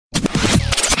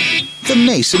The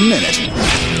Nason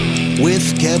Minute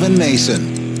with Kevin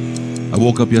Nason. I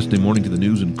woke up yesterday morning to the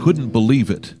news and couldn't believe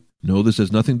it. No, this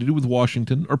has nothing to do with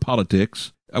Washington or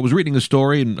politics. I was reading a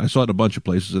story, and I saw it in a bunch of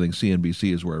places. I think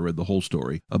CNBC is where I read the whole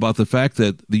story, about the fact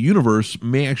that the universe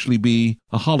may actually be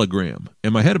a hologram.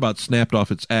 And my head about snapped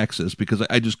off its axis because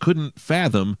I just couldn't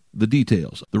fathom the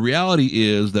details. The reality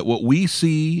is that what we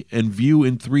see and view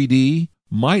in 3D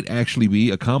might actually be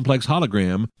a complex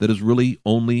hologram that is really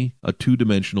only a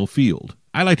two-dimensional field.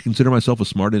 I like to consider myself a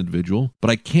smart individual, but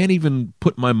I can't even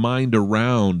put my mind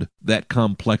around that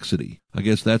complexity. I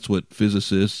guess that's what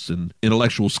physicists and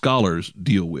intellectual scholars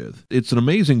deal with. It's an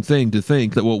amazing thing to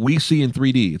think that what we see in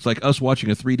 3D, it's like us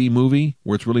watching a 3D movie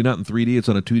where it's really not in 3D, it's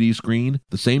on a 2D screen.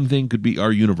 The same thing could be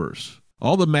our universe.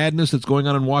 All the madness that's going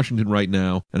on in Washington right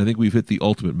now, and I think we've hit the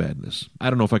ultimate madness. I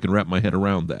don't know if I can wrap my head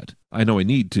around that. I know I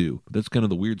need to, but that's kind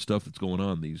of the weird stuff that's going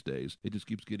on these days. It just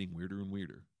keeps getting weirder and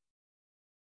weirder.